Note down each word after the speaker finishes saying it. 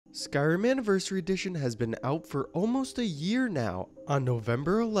Skyrim Anniversary Edition has been out for almost a year now. On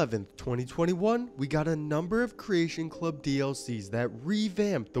November 11th, 2021, we got a number of Creation Club DLCs that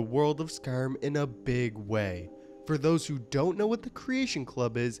revamped the world of Skyrim in a big way. For those who don't know what the Creation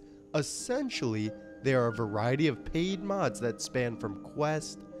Club is, essentially, they are a variety of paid mods that span from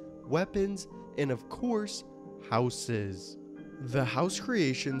quests, weapons, and of course, houses. The house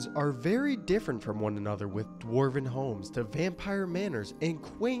creations are very different from one another, with dwarven homes to vampire manors and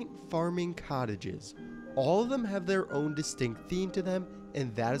quaint farming cottages. All of them have their own distinct theme to them,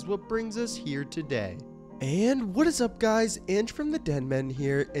 and that is what brings us here today. And what is up guys, Ange from the Den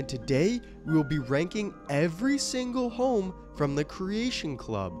here, and today we will be ranking every single home from the Creation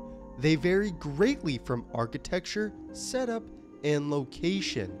Club. They vary greatly from architecture, setup, and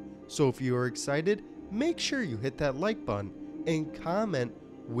location. So if you are excited, make sure you hit that like button and comment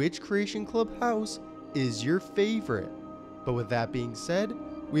which Creation Club house is your favorite. But with that being said,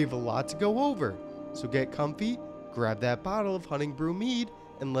 we have a lot to go over, so get comfy, grab that bottle of Hunting Brew mead,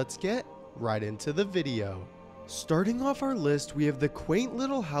 and let's get right into the video. Starting off our list, we have the quaint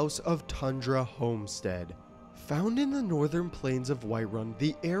little house of Tundra Homestead. Found in the northern plains of Whiterun,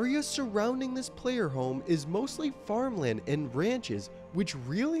 the area surrounding this player home is mostly farmland and ranches, which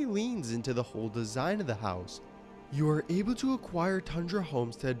really leans into the whole design of the house. You are able to acquire Tundra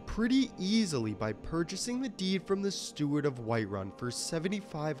Homestead pretty easily by purchasing the deed from the Steward of Whiterun for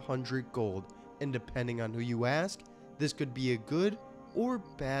 7,500 gold, and depending on who you ask, this could be a good or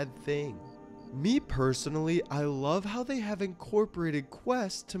bad thing. Me personally, I love how they have incorporated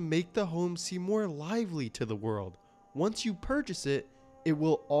quests to make the home seem more lively to the world. Once you purchase it, it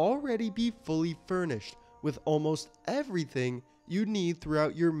will already be fully furnished with almost everything you need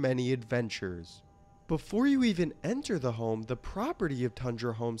throughout your many adventures. Before you even enter the home, the property of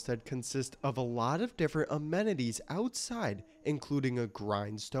Tundra Homestead consists of a lot of different amenities outside, including a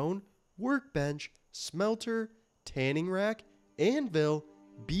grindstone, workbench, smelter, tanning rack, anvil,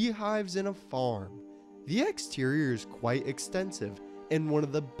 beehives, and a farm. The exterior is quite extensive and one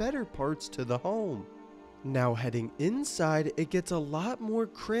of the better parts to the home. Now heading inside, it gets a lot more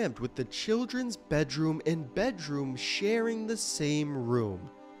cramped, with the children's bedroom and bedroom sharing the same room.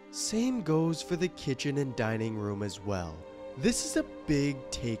 Same goes for the kitchen and dining room as well. This is a big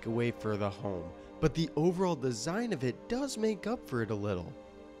takeaway for the home, but the overall design of it does make up for it a little.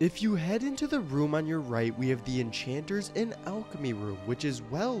 If you head into the room on your right, we have the Enchanters and Alchemy room, which is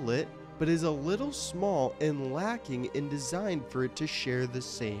well lit, but is a little small and lacking in design for it to share the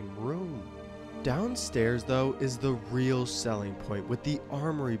same room. Downstairs though is the real selling point, with the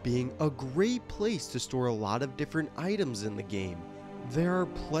armory being a great place to store a lot of different items in the game. There are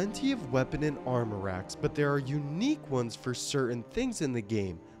plenty of weapon and armor racks, but there are unique ones for certain things in the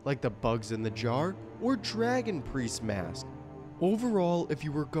game, like the bugs in the jar or dragon priest mask. Overall, if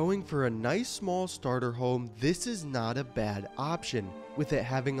you were going for a nice small starter home, this is not a bad option, with it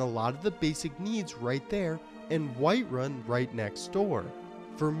having a lot of the basic needs right there and Whiterun right next door.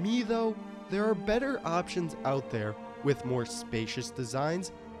 For me though, there are better options out there with more spacious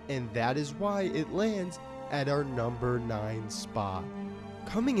designs, and that is why it lands at our number 9 spot.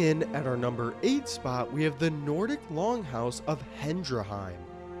 Coming in at our number 8 spot, we have the Nordic Longhouse of Helheim.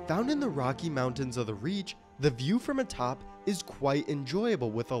 Found in the Rocky Mountains of the Reach, the view from atop is quite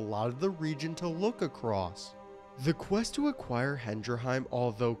enjoyable, with a lot of the region to look across. The quest to acquire Helheim,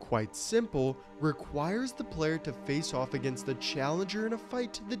 although quite simple, requires the player to face off against a challenger in a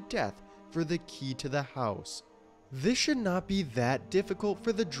fight to the death for the key to the house. This should not be that difficult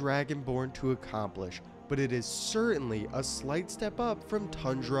for the Dragonborn to accomplish, but it is certainly a slight step up from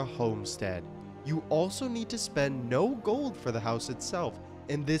Tundra Homestead. You also need to spend no gold for the house itself,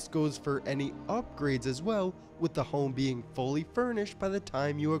 and this goes for any upgrades as well, with the home being fully furnished by the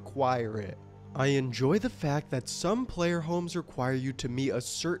time you acquire it. I enjoy the fact that some player homes require you to meet a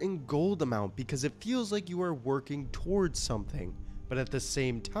certain gold amount because it feels like you are working towards something, but at the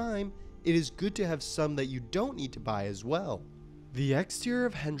same time, it is good to have some that you don't need to buy as well. The exterior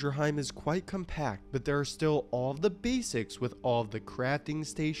of Helheim is quite compact, but there are still all of the basics, with all of the crafting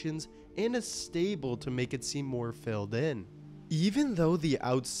stations and a stable to make it seem more filled in. Even though the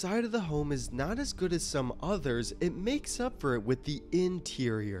outside of the home is not as good as some others, it makes up for it with the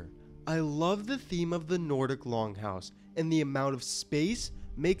interior. I love the theme of the Nordic Longhouse, and the amount of space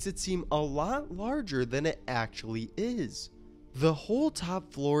makes it seem a lot larger than it actually is. The whole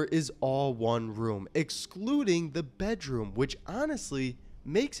top floor is all one room, excluding the bedroom, which honestly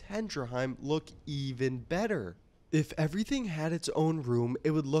makes Helheim look even better. If everything had its own room,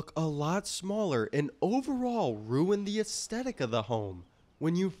 it would look a lot smaller and overall ruin the aesthetic of the home.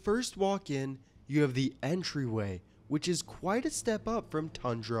 When you first walk in, you have the entryway, which is quite a step up from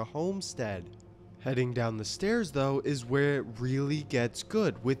Tundra Homestead. Heading down the stairs though is where it really gets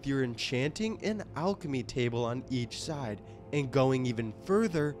good, with your enchanting and alchemy table on each side, and going even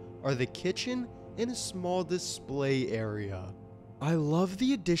further are the kitchen and a small display area. I love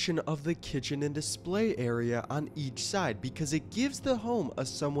the addition of the kitchen and display area on each side because it gives the home a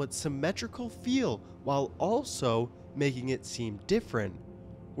somewhat symmetrical feel while also making it seem different.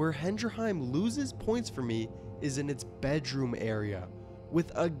 Where Hendrheim loses points for me is in its bedroom area,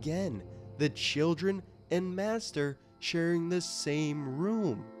 with again the children and master sharing the same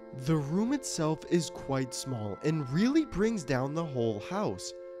room. The room itself is quite small and really brings down the whole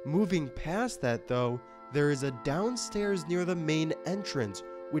house. Moving past that though, there is a downstairs near the main entrance,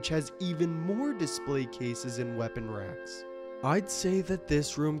 which has even more display cases and weapon racks. I'd say that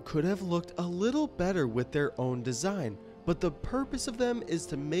this room could have looked a little better with their own design, but the purpose of them is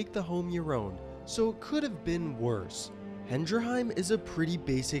to make the home your own, so it could have been worse. Hendrheim is a pretty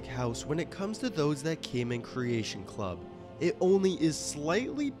basic house when it comes to those that came in Creation Club. It only is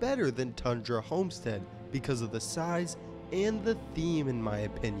slightly better than Tundra Homestead because of the size and the theme in my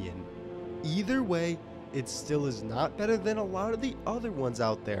opinion. Either way, it still is not better than a lot of the other ones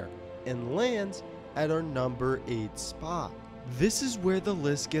out there, and lands at our number 8 spot. This is where the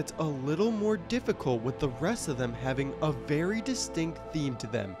list gets a little more difficult, with the rest of them having a very distinct theme to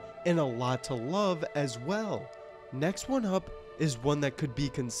them and a lot to love as well. Next one up is one that could be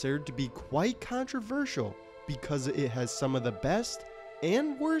considered to be quite controversial because it has some of the best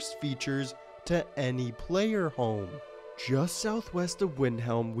and worst features to any player home. Just southwest of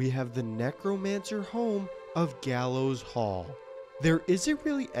Windhelm, we have the necromancer home of Gallows Hall. There isn't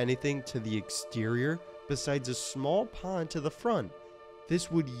really anything to the exterior besides a small pond to the front.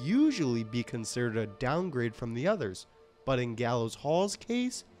 This would usually be considered a downgrade from the others, but in Gallows Hall's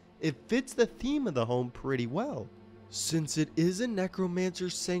case, it fits the theme of the home pretty well. Since it is a necromancer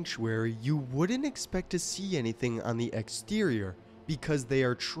sanctuary, you wouldn't expect to see anything on the exterior because they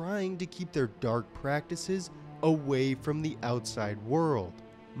are trying to keep their dark practices away from the outside world.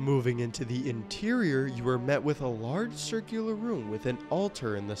 Moving into the interior, you are met with a large circular room with an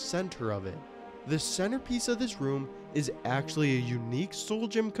altar in the center of it. The centerpiece of this room is actually a unique soul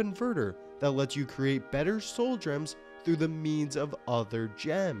gem converter that lets you create better soul gems through the means of other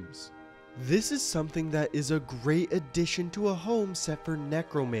gems. This is something that is a great addition to a home set for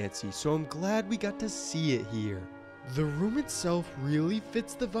necromancy, so I'm glad we got to see it here. The room itself really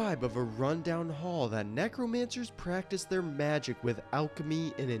fits the vibe of a rundown hall that necromancers practice their magic with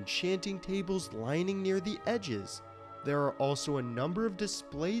alchemy and enchanting tables lining near the edges. There are also a number of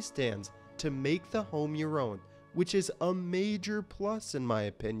display stands to make the home your own, which is a major plus in my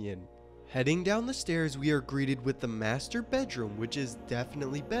opinion. Heading down the stairs, we are greeted with the master bedroom, which is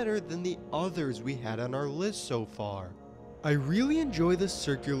definitely better than the others we had on our list so far. I really enjoy the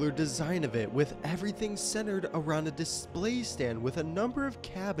circular design of it, with everything centered around a display stand with a number of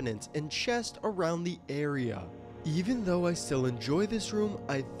cabinets and chests around the area. Even though I still enjoy this room,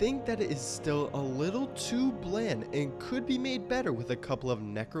 I think that it is still a little too bland and could be made better with a couple of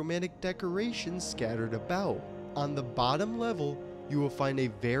necromantic decorations scattered about. On the bottom level, you will find a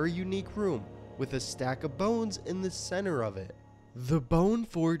very unique room with a stack of bones in the center of it. The Bone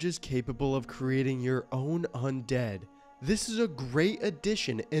Forge is capable of creating your own undead. This is a great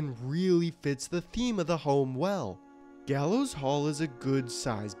addition and really fits the theme of the home well. Gallows Hall is a good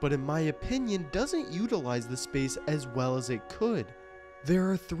size, but in my opinion doesn't utilize the space as well as it could. There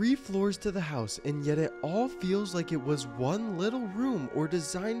are 3 floors to the house, and yet it all feels like it was one little room or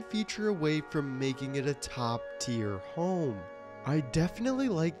design feature away from making it a top tier home. I definitely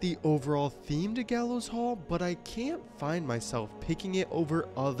like the overall theme to Gallows Hall, but I can't find myself picking it over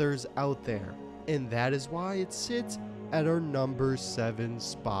others out there, and that is why it sits at our number 7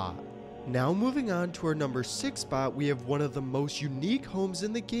 spot. Now moving on to our number 6 spot, we have one of the most unique homes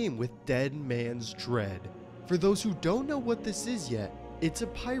in the game with Dead Man's Dread. For those who don't know what this is yet, it's a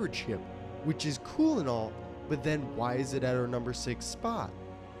pirate ship, which is cool and all, but then why is it at our number 6 spot?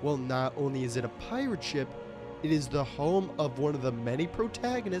 Well, not only is it a pirate ship, it is the home of one of the many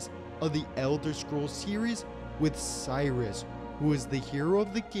protagonists of the Elder Scrolls series with Cyrus, who is the hero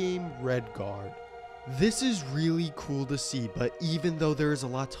of the game Redguard. This is really cool to see, but even though there is a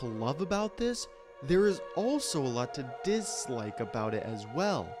lot to love about this, there is also a lot to dislike about it as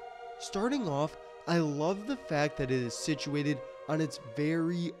well. Starting off, I love the fact that it is situated on its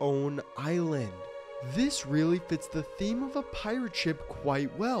very own island. This really fits the theme of a pirate ship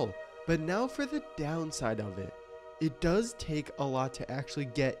quite well, but now for the downside of it. It does take a lot to actually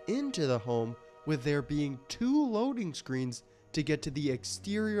get into the home, with there being 2 loading screens to get to the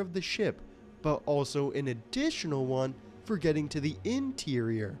exterior of the ship, but also an additional one for getting to the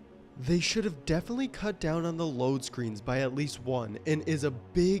interior. They should have definitely cut down on the load screens by at least one, and is a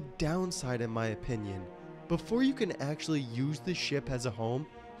big downside in my opinion. Before you can actually use the ship as a home,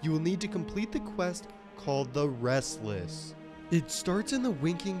 you will need to complete the quest called the Restless. It starts in the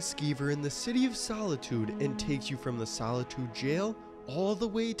Winking Skeever in the City of Solitude and takes you from the Solitude Jail all the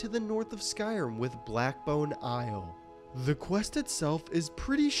way to the north of Skyrim with Blackbone Isle. The quest itself is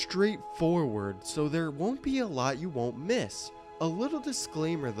pretty straightforward, so there won't be a lot you won't miss. A little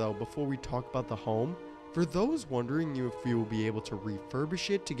disclaimer though before we talk about the home. For those wondering if you will be able to refurbish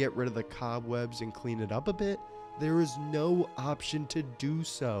it to get rid of the cobwebs and clean it up a bit, there is no option to do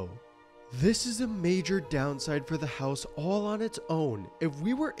so. This is a major downside for the house all on its own. If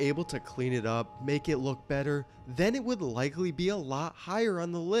we were able to clean it up, make it look better, then it would likely be a lot higher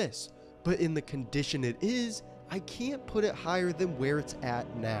on the list. But in the condition it is, I can't put it higher than where it's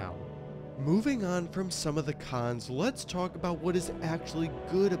at now. Moving on from some of the cons, let's talk about what is actually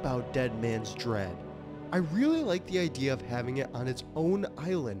good about Dead Man's Dread. I really like the idea of having it on its own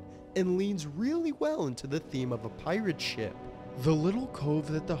island and leans really well into the theme of a pirate ship. The little cove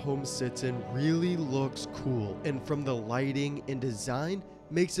that the home sits in really looks cool, and from the lighting and design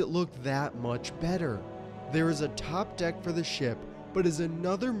makes it look that much better. There is a top deck for the ship, but is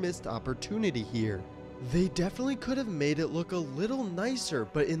another missed opportunity here. They definitely could have made it look a little nicer,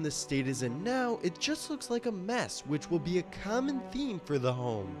 but in the state it's in now, it just looks like a mess, which will be a common theme for the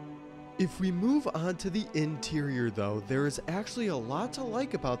home. If we move on to the interior though, there is actually a lot to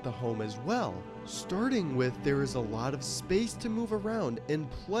like about the home as well. Starting with, there is a lot of space to move around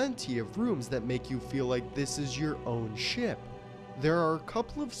and plenty of rooms that make you feel like this is your own ship. There are a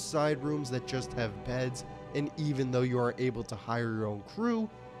couple of side rooms that just have beds, and even though you are able to hire your own crew,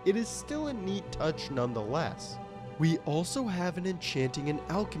 it is still a neat touch nonetheless. We also have an enchanting and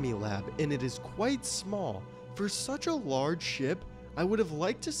alchemy lab, and it is quite small. For such a large ship, I would have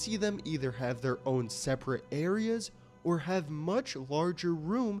liked to see them either have their own separate areas or have much larger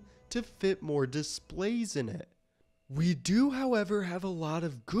room to fit more displays in it. We do, however, have a lot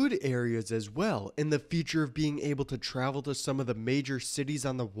of good areas as well, and the feature of being able to travel to some of the major cities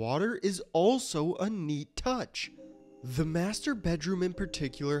on the water is also a neat touch. The master bedroom in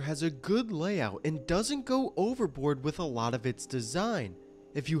particular has a good layout and doesn't go overboard with a lot of its design.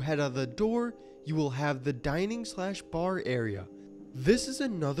 If you head out the door, you will have the dining/bar area. This is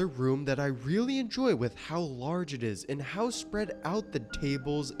another room that I really enjoy with how large it is and how spread out the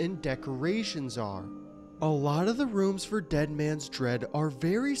tables and decorations are. A lot of the rooms for Dead Man's Dread are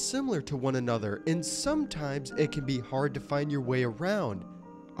very similar to one another, and sometimes it can be hard to find your way around.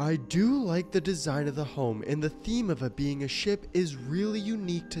 I do like the design of the home, and the theme of it being a ship is really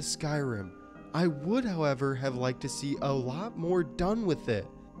unique to Skyrim. I would, however, have liked to see a lot more done with it.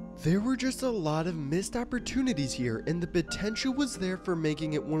 There were just a lot of missed opportunities here, and the potential was there for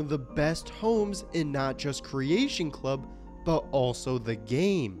making it one of the best homes in not just Creation Club, but also the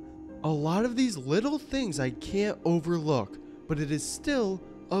game. A lot of these little things I can't overlook, but it is still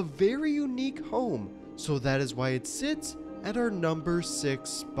a very unique home, so that is why it sits at our number 6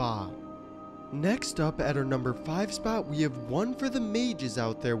 spot. Next up at our number 5 spot, we have one for the mages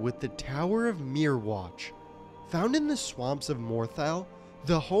out there with the Tower of Mirwatch. Found in the swamps of Morthal,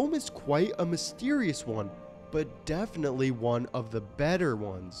 the home is quite a mysterious one, but definitely one of the better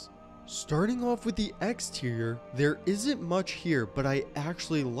ones. Starting off with the exterior, there isn't much here, but I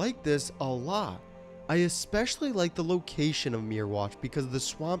actually like this a lot. I especially like the location of Mirwatch because the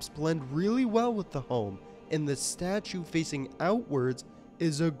swamps blend really well with the home, and the statue facing outwards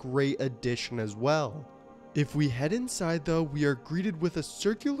is a great addition as well. If we head inside though, we are greeted with a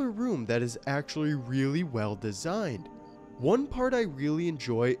circular room that is actually really well designed. One part I really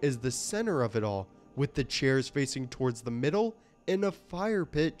enjoy is the center of it all, with the chairs facing towards the middle and a fire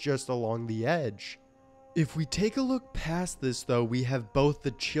pit just along the edge. If we take a look past this though, we have both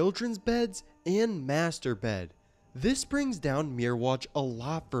the children's beds and master bed. This brings down Mirwatch a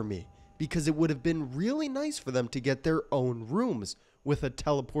lot for me, because it would have been really nice for them to get their own rooms, with a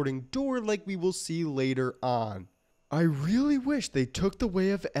teleporting door like we will see later on. I really wish they took the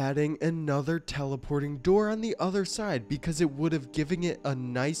way of adding another teleporting door on the other side, because it would have given it a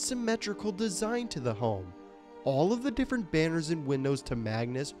nice symmetrical design to the home. All of the different banners and windows to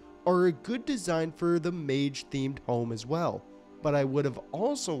Magnus are a good design for the mage themed home as well, but I would have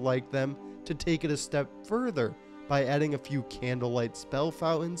also liked them to take it a step further by adding a few candlelight spell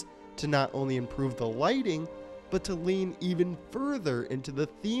fountains to not only improve the lighting, but to lean even further into the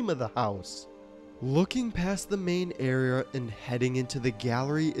theme of the house. Looking past the main area and heading into the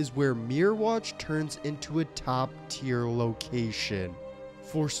gallery is where Mirwatch turns into a top tier location.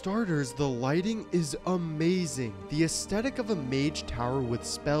 For starters, the lighting is amazing. The aesthetic of a mage tower with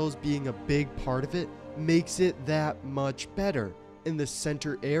spells being a big part of it makes it that much better. And the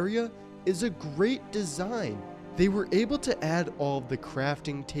center area is a great design. They were able to add all of the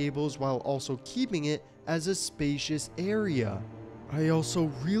crafting tables while also keeping it as a spacious area. I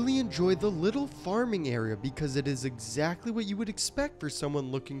also really enjoy the little farming area because it is exactly what you would expect for someone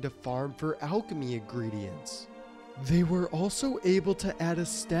looking to farm for alchemy ingredients. They were also able to add a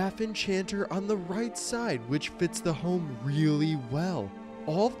staff enchanter on the right side, which fits the home really well.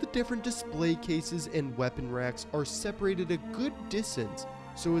 All of the different display cases and weapon racks are separated a good distance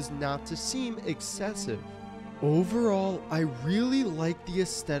so as not to seem excessive. Overall, I really like the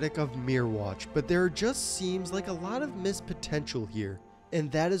aesthetic of Mirrorwatch, but there just seems like a lot of missed potential here,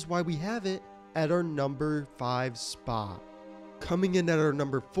 and that is why we have it at our number 5 spot. Coming in at our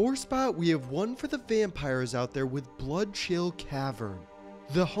number 4 spot, we have one for the vampires out there with Bloodchill Cavern.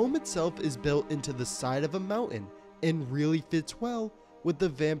 The home itself is built into the side of a mountain and really fits well with the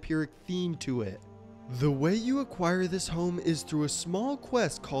vampiric theme to it. The way you acquire this home is through a small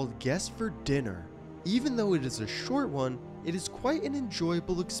quest called Guest for Dinner. Even though it is a short one, it is quite an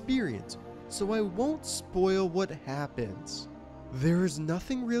enjoyable experience, so I won't spoil what happens. There is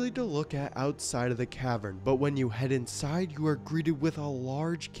nothing really to look at outside of the cavern, but when you head inside, you are greeted with a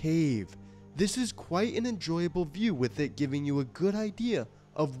large cave. This is quite an enjoyable view, with it giving you a good idea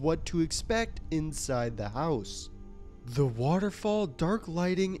of what to expect inside the house. The waterfall, dark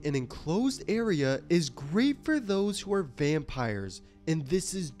lighting, and enclosed area is great for those who are vampires, and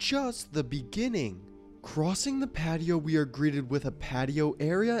this is just the beginning. Crossing the patio, we are greeted with a patio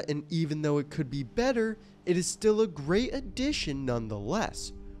area, and even though it could be better, it is still a great addition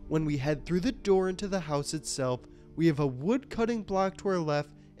nonetheless. When we head through the door into the house itself, we have a wood cutting block to our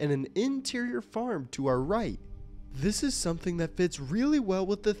left and an interior farm to our right. This is something that fits really well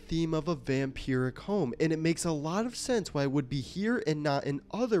with the theme of a vampiric home, and it makes a lot of sense why it would be here and not in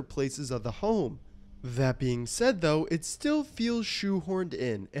other places of the home. That being said though, it still feels shoehorned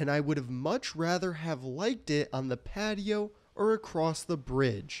in, and I would have much rather have liked it on the patio or across the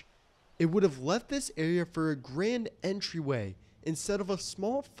bridge. It would have left this area for a grand entryway instead of a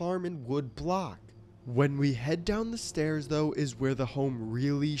small farm and wood block. When we head down the stairs though is where the home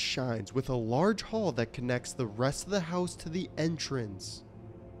really shines, with a large hall that connects the rest of the house to the entrance.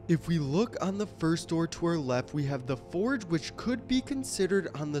 If we look on the first door to our left, we have the forge, which could be considered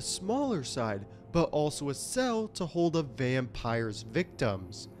on the smaller side, but also a cell to hold a vampire's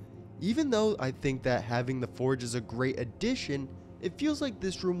victims. Even though I think that having the forge is a great addition, it feels like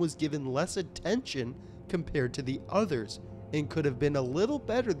this room was given less attention compared to the others and could have been a little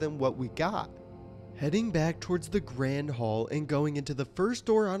better than what we got. Heading back towards the grand hall and going into the first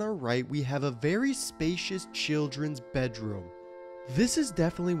door on our right, we have a very spacious children's bedroom. This is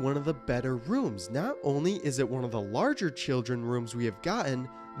definitely one of the better rooms. Not only is it one of the larger children rooms we have gotten,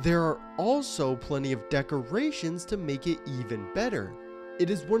 there are also plenty of decorations to make it even better. It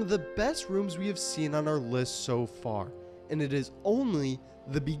is one of the best rooms we have seen on our list so far, and it is only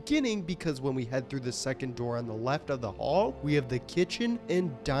the beginning because when we head through the second door on the left of the hall, we have the kitchen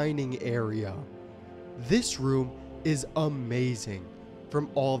and dining area. This room is amazing. From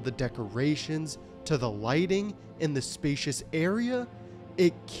all the decorations to the lighting and the spacious area,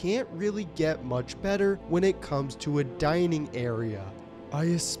 it can't really get much better when it comes to a dining area. I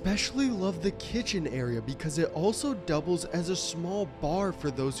especially love the kitchen area because it also doubles as a small bar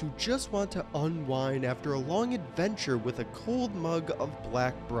for those who just want to unwind after a long adventure with a cold mug of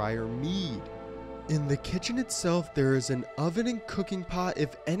Blackbriar mead. In the kitchen itself, there is an oven and cooking pot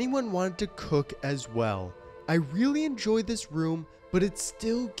if anyone wanted to cook as well. I really enjoy this room, but it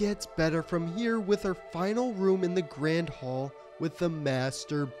still gets better from here with our final room in the grand hall with the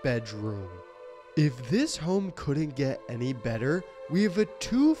master bedroom. If this home couldn't get any better, we have a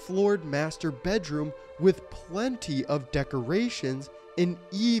 2-floored master bedroom with plenty of decorations and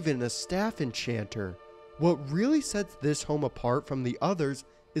even a staff enchanter. What really sets this home apart from the others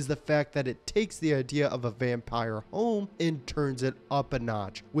is the fact that it takes the idea of a vampire home and turns it up a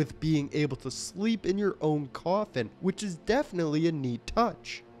notch, with being able to sleep in your own coffin, which is definitely a neat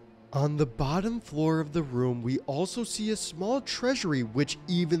touch. On the bottom floor of the room, we also see a small treasury, which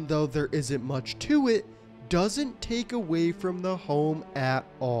even though there isn't much to it, doesn't take away from the home at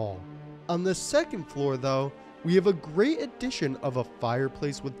all. On the second floor though, we have a great addition of a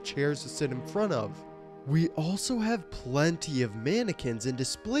fireplace with chairs to sit in front of. We also have plenty of mannequins and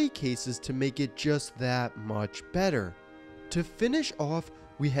display cases to make it just that much better. To finish off,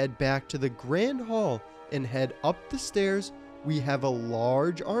 we head back to the grand hall and head up the stairs. We have a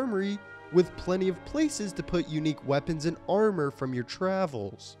large armory with plenty of places to put unique weapons and armor from your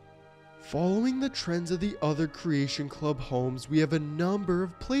travels. Following the trends of the other Creation Club homes, we have a number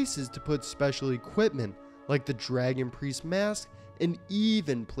of places to put special equipment, like the Dragon Priest mask, and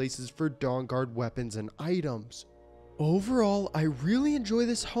even places for Dawnguard weapons and items. Overall, I really enjoy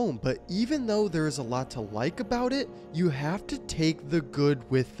this home, but even though there is a lot to like about it, you have to take the good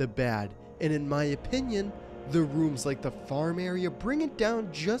with the bad, and in my opinion, the rooms like the farm area bring it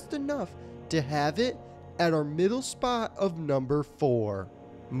down just enough to have it at our middle spot of number 4.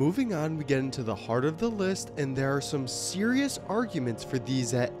 Moving on, we get into the heart of the list, and there are some serious arguments for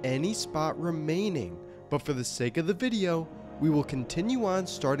these at any spot remaining, but for the sake of the video, we will continue on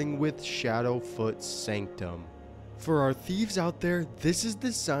starting with Shadowfoot's Sanctum. For our thieves out there, this is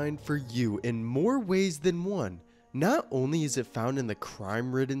designed for you in more ways than one. Not only is it found in the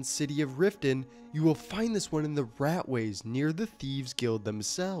crime-ridden city of Riften, you will find this one in the Ratways near the Thieves Guild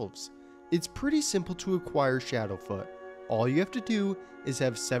themselves. It's pretty simple to acquire Shadowfoot. All you have to do is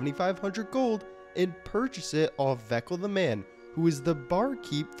have 7,500 gold and purchase it off Vekel the Man, who is the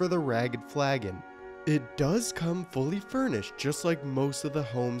barkeep for the Ragged Flagon. It does come fully furnished, just like most of the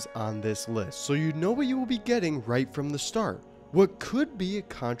homes on this list, so you know what you will be getting right from the start. What could be a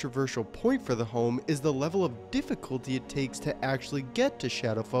controversial point for the home is the level of difficulty it takes to actually get to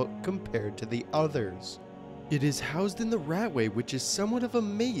Shadowfoot compared to the others. It is housed in the Ratway, which is somewhat of a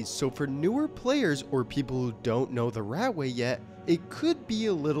maze, so for newer players or people who don't know the Ratway yet, it could be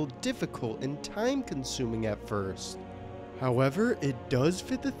a little difficult and time consuming at first. However, it does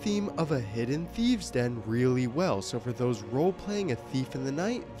fit the theme of a hidden thieves den really well, so for those role-playing a thief in the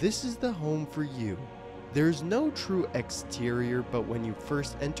night, this is the home for you. There's no true exterior, but when you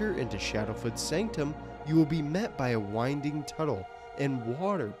first enter into Shadowfoot's Sanctum, you will be met by a winding tunnel and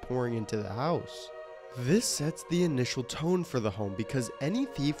water pouring into the house. This sets the initial tone for the home because any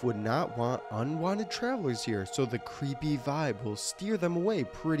thief would not want unwanted travelers here, so the creepy vibe will steer them away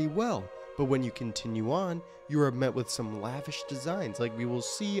pretty well. But when you continue on, you are met with some lavish designs like we will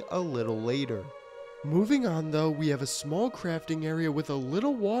see a little later. Moving on though, we have a small crafting area with a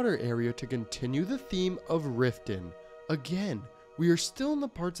little water area to continue the theme of Riften. Again, we are still in the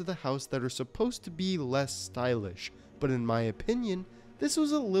parts of the house that are supposed to be less stylish, but in my opinion, this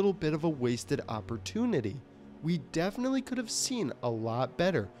was a little bit of a wasted opportunity. We definitely could have seen a lot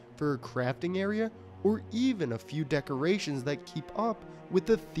better for a crafting area or even a few decorations that keep up with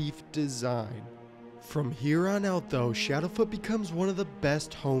the thief design. From here on out though, Shadowfoot becomes one of the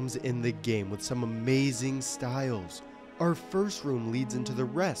best homes in the game with some amazing styles. Our first room leads into the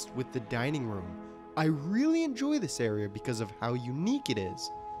rest with the dining room. I really enjoy this area because of how unique it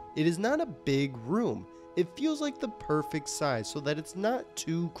is. It is not a big room. It feels like the perfect size so that it's not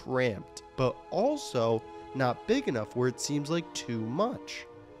too cramped, but also not big enough where it seems like too much.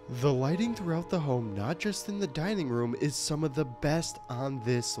 The lighting throughout the home, not just in the dining room, is some of the best on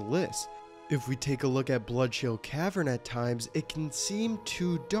this list. If we take a look at Bloodshield Cavern at times, it can seem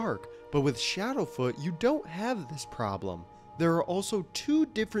too dark, but with Shadowfoot, you don't have this problem. There are also 2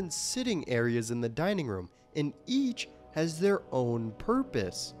 different sitting areas in the dining room, and each has their own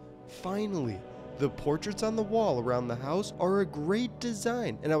purpose. Finally, the portraits on the wall around the house are a great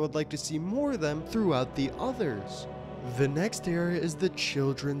design, and I would like to see more of them throughout the others. The next area is the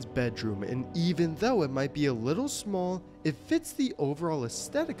children's bedroom, and even though it might be a little small, it fits the overall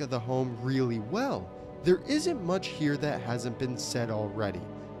aesthetic of the home really well. There isn't much here that hasn't been said already,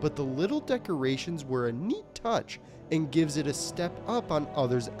 but the little decorations were a neat touch and gives it a step up on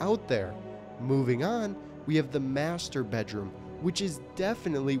others out there. Moving on, we have the master bedroom, which is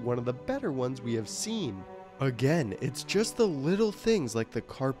definitely one of the better ones we have seen. Again, it's just the little things like the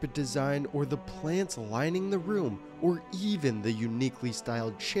carpet design or the plants lining the room, or even the uniquely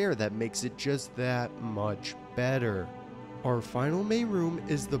styled chair that makes it just that much better. Our final main room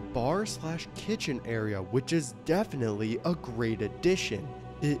is the bar/kitchen area, which is definitely a great addition.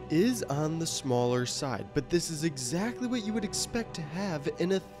 It is on the smaller side, but this is exactly what you would expect to have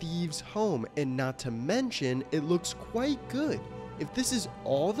in a thieves' home, and not to mention, it looks quite good. If this is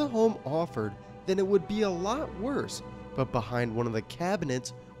all the home offered, then it would be a lot worse. But behind one of the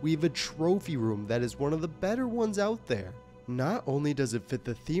cabinets, we have a trophy room that is one of the better ones out there. Not only does it fit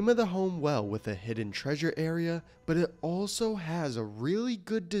the theme of the home well with a hidden treasure area, but it also has a really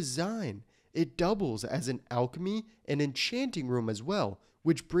good design. It doubles as an alchemy and enchanting room as well,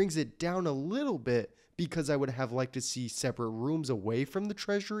 which brings it down a little bit because I would have liked to see separate rooms away from the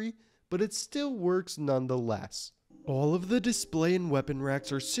treasury, but it still works nonetheless. All of the display and weapon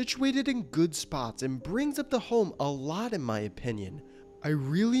racks are situated in good spots and brings up the home a lot in my opinion. I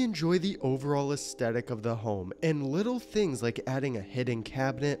really enjoy the overall aesthetic of the home, and little things like adding a hidden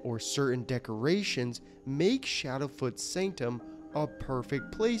cabinet or certain decorations make Shadowfoot's Sanctum a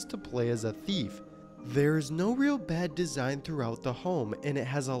perfect place to play as a thief. There is no real bad design throughout the home, and it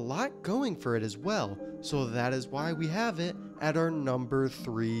has a lot going for it as well, so that is why we have it at our number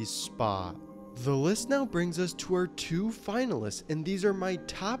 3 spot. The list now brings us to our 2 finalists, and these are my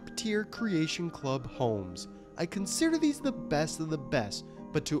top tier Creation Club homes. I consider these the best of the best,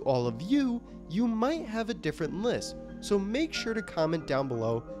 but to all of you, you might have a different list, so make sure to comment down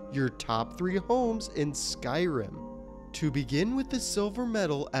below your top 3 homes in Skyrim. To begin with the silver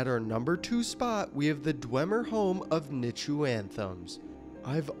medal, at our number 2 spot, we have the Dwemer home of Nichu Anthems.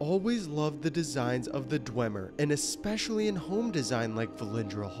 I've always loved the designs of the Dwemer, and especially in home design like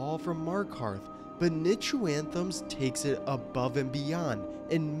Valindra Hall from Markarth, but Nichu Anthems takes it above and beyond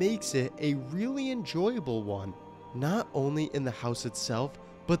and makes it a really enjoyable one. Not only in the house itself,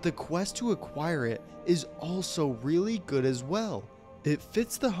 but the quest to acquire it is also really good as well. It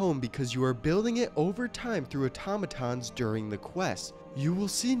fits the home because you are building it over time through automatons during the quest. You will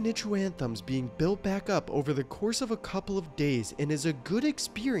see Nichu Anthems being built back up over the course of a couple of days, and is a good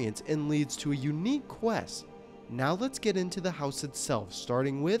experience and leads to a unique quest. Now let's get into the house itself,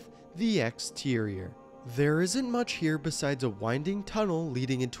 starting with the exterior. There isn't much here besides a winding tunnel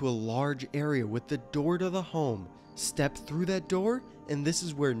leading into a large area with the door to the home. Step through that door and this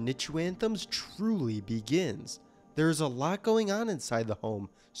is where Nichu Anthems truly begins. There's a lot going on inside the home,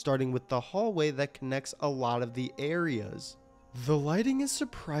 starting with the hallway that connects a lot of the areas. The lighting is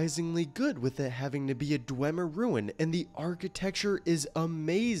surprisingly good, with it having to be a Dwemer ruin, and the architecture is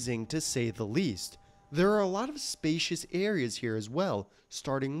amazing to say the least. There are a lot of spacious areas here as well,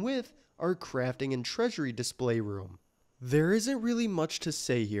 starting with our crafting and treasury display room. There isn't really much to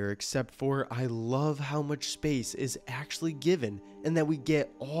say here except for I love how much space is actually given and that we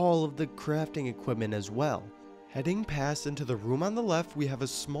get all of the crafting equipment as well. Heading past into the room on the left, we have a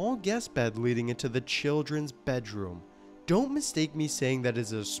small guest bed leading into the children's bedroom. Don't mistake me saying that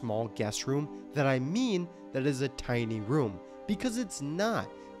is a small guest room, that I mean that is a tiny room, because it's not.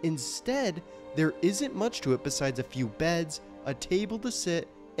 Instead, there isn't much to it besides a few beds, a table to sit,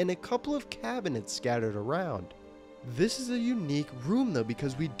 and a couple of cabinets scattered around. This is a unique room though,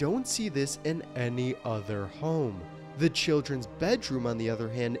 because we don't see this in any other home. The children's bedroom, on the other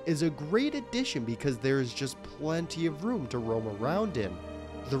hand, is a great addition because there is just plenty of room to roam around in.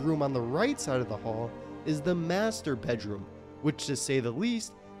 The room on the right side of the hall is the master bedroom, which to say the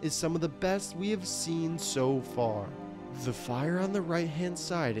least is some of the best we have seen so far. The fire on the right hand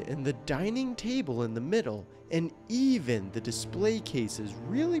side and the dining table in the middle and even the display cases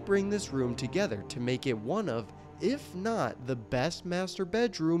really bring this room together to make it one of, if not the best master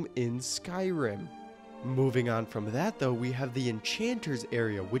bedroom in Skyrim. Moving on from that though, we have the enchanters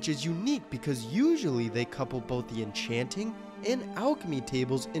area, which is unique because usually they couple both the enchanting and alchemy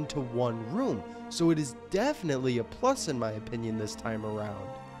tables into one room, so it is definitely a plus in my opinion this time around.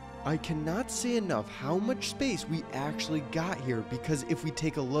 I cannot say enough how much space we actually got here, because if we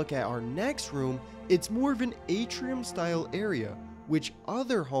take a look at our next room, it's more of an atrium style area, which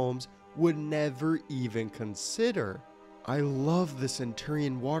other homes would never even consider. I love the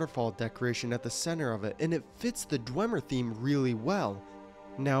Centurion waterfall decoration at the center of it, and it fits the Dwemer theme really well.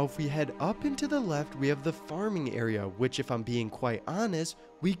 Now if we head up and to the left, we have the farming area, which if I'm being quite honest,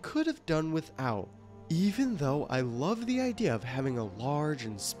 we could have done without. Even though I love the idea of having a large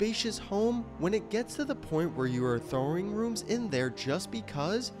and spacious home, when it gets to the point where you are throwing rooms in there just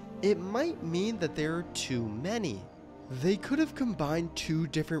because, it might mean that there are too many. They could have combined 2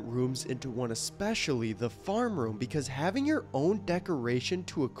 different rooms into one, especially the farm room, because having your own decoration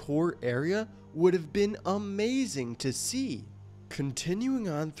to a core area would have been amazing to see. Continuing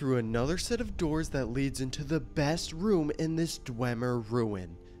on through another set of doors that leads into the best room in this Dwemer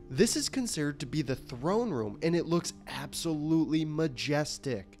ruin. This is considered to be the throne room, and it looks absolutely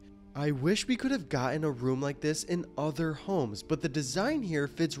majestic. I wish we could have gotten a room like this in other homes, but the design here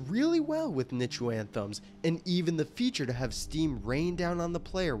fits really well with Nichu Anthems, and even the feature to have steam rain down on the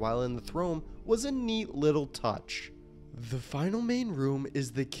player while in the throne was a neat little touch. The final main room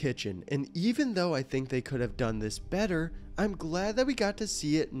is the kitchen, and even though I think they could have done this better, I'm glad that we got to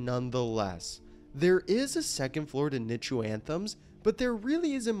see it nonetheless. There is a second floor to Nichu Anthems, but there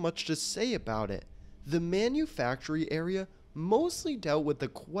really isn't much to say about it. The manufactory area mostly dealt with the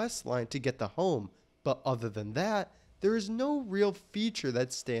quest line to get the home, but other than that, there is no real feature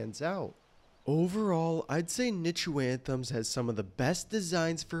that stands out. Overall, I'd say Nichu Anthems has some of the best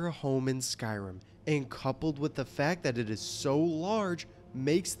designs for a home in Skyrim, and coupled with the fact that it is so large,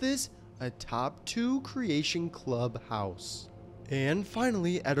 makes this a top 2 Creation Club house. And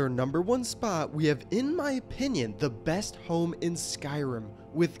finally, at our number 1 spot, we have, in my opinion, the best home in Skyrim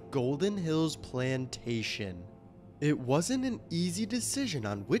with Golden Hills Plantation. It wasn't an easy decision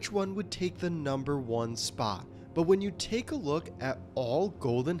on which one would take the number 1 spot, but when you take a look at all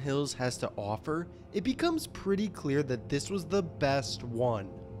Golden Hills has to offer, it becomes pretty clear that this was the best one.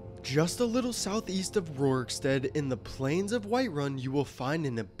 Just a little southeast of Rorikstead in the plains of Whiterun, you will find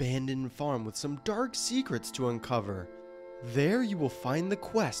an abandoned farm with some dark secrets to uncover. There you will find the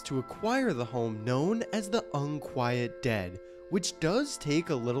quest to acquire the home known as the Unquiet Dead, which does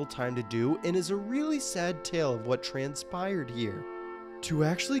take a little time to do and is a really sad tale of what transpired here. To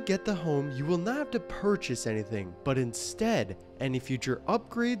actually get the home, you will not have to purchase anything, but instead, any future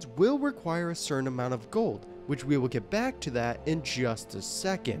upgrades will require a certain amount of gold, which we will get back to that in just a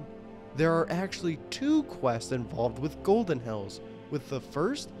second. There are actually 2 quests involved with Golden Hills, with the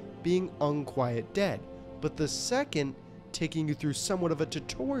first being Unquiet Dead, but the second taking you through somewhat of a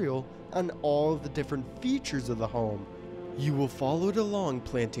tutorial on all of the different features of the home. You will follow it along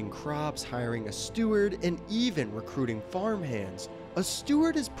planting crops, hiring a steward, and even recruiting farmhands. A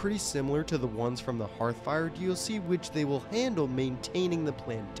steward is pretty similar to the ones from the Hearthfire DLC, which they will handle maintaining the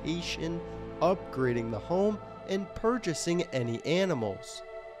plantation, upgrading the home, and purchasing any animals.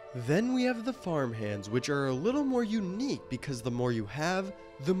 Then we have the farmhands, which are a little more unique because the more you have,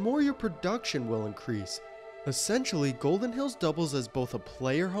 the more your production will increase. Essentially, Golden Hills doubles as both a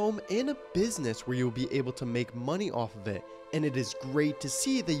player home and a business where you will be able to make money off of it, and it is great to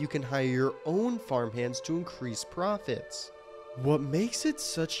see that you can hire your own farmhands to increase profits. What makes it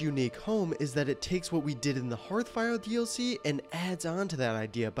such a unique home is that it takes what we did in the Hearthfire DLC and adds on to that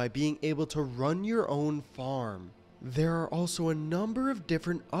idea by being able to run your own farm. There are also a number of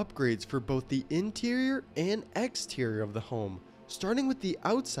different upgrades for both the interior and exterior of the home. Starting with the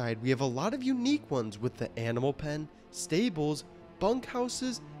outside, we have a lot of unique ones with the animal pen, stables,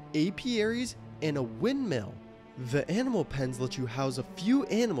 bunkhouses, apiaries, and a windmill. The animal pens let you house a few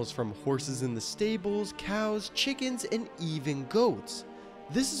animals from horses in the stables, cows, chickens, and even goats.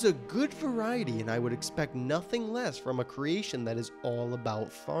 This is a good variety, and I would expect nothing less from a creation that is all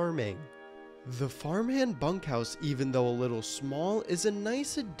about farming. The farmhand bunkhouse, even though a little small, is a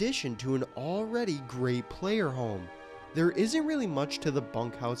nice addition to an already great player home. There isn't really much to the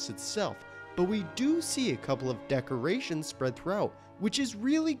bunkhouse itself, but we do see a couple of decorations spread throughout, which is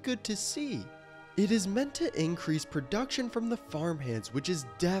really good to see. It is meant to increase production from the farmhands, which is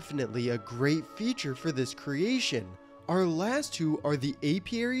definitely a great feature for this creation. Our last 2 are the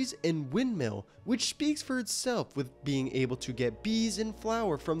apiaries and windmill, which speaks for itself with being able to get bees and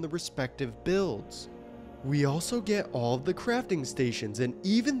flour from the respective builds. We also get all of the crafting stations, and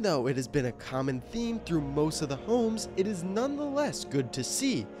even though it has been a common theme through most of the homes, it is nonetheless good to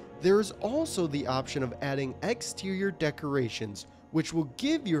see. There is also the option of adding exterior decorations, which will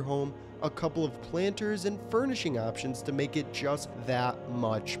give your home a couple of planters and furnishing options to make it just that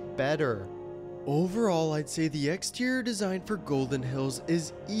much better. Overall, I'd say the exterior design for Golden Hills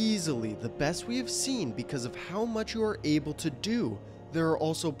is easily the best we have seen because of how much you are able to do. There are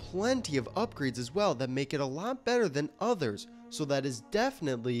also plenty of upgrades as well that make it a lot better than others, so that is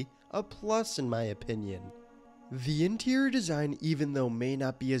definitely a plus in my opinion. The interior design, even though may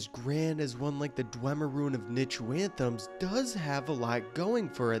not be as grand as one like the Dwemer Rune of Nichuanthums, does have a lot going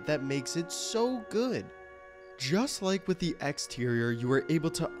for it that makes it so good. Just like with the exterior, you are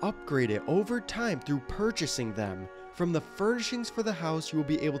able to upgrade it over time through purchasing them. From the furnishings for the house, you will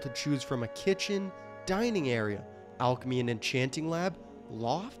be able to choose from a kitchen, dining area, alchemy and enchanting lab,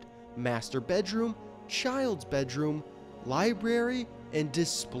 loft, master bedroom, child's bedroom, library, and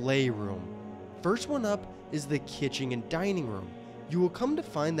display room. First one up is the kitchen and dining room. You will come to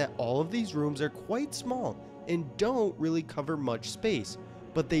find that all of these rooms are quite small and don't really cover much space,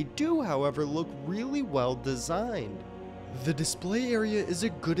 but they do, however, look really well designed. The display area is a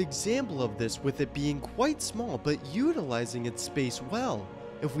good example of this, with it being quite small but utilizing its space well.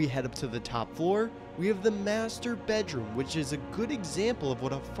 If we head up to the top floor, we have the master bedroom, which is a good example of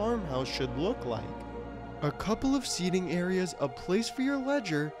what a farmhouse should look like. A couple of seating areas, a place for your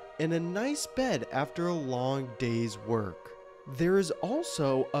ledger, and a nice bed after a long day's work. There is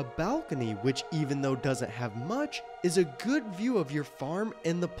also a balcony, which even though doesn't have much, is a good view of your farm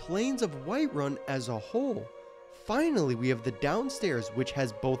and the plains of Whiterun as a whole. Finally, we have the downstairs, which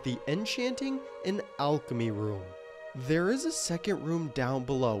has both the enchanting and alchemy room. There is a second room down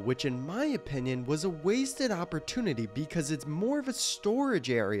below, which in my opinion was a wasted opportunity because it's more of a storage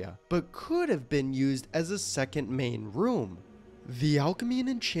area, but could have been used as a second main room. The Alchemy and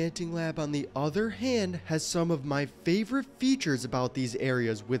Enchanting Lab, on the other hand, has some of my favorite features about these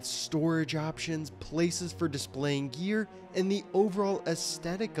areas, with storage options, places for displaying gear, and the overall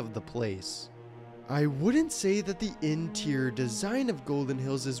aesthetic of the place. I wouldn't say that the interior design of Golden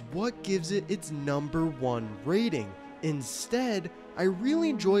Hills is what gives it its #1 rating. Instead, I really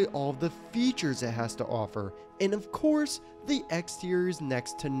enjoy all of the features it has to offer, and of course, the exterior is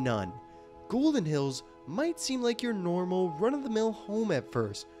next to none. Golden Hills might seem like your normal run-of-the-mill home at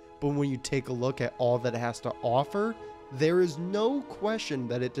first, but when you take a look at all that it has to offer, there is no question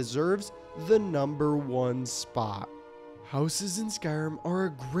that it deserves the #1 spot. Houses in Skyrim are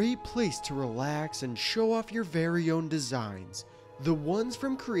a great place to relax and show off your very own designs. The ones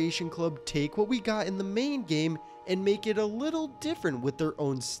from Creation Club take what we got in the main game and make it a little different with their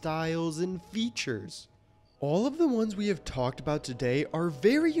own styles and features. All of the ones we have talked about today are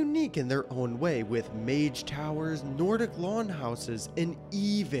very unique in their own way, with mage towers, Nordic lawn houses, and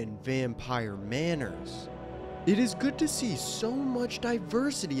even vampire manors. It is good to see so much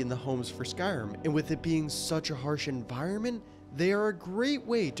diversity in the homes for Skyrim, and with it being such a harsh environment, they are a great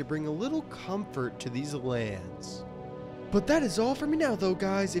way to bring a little comfort to these lands. But that is all for me now though,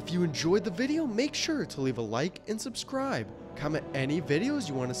 guys. If you enjoyed the video, make sure to leave a like and subscribe. Comment any videos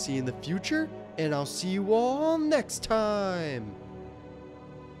you want to see in the future, and I'll see you all next time.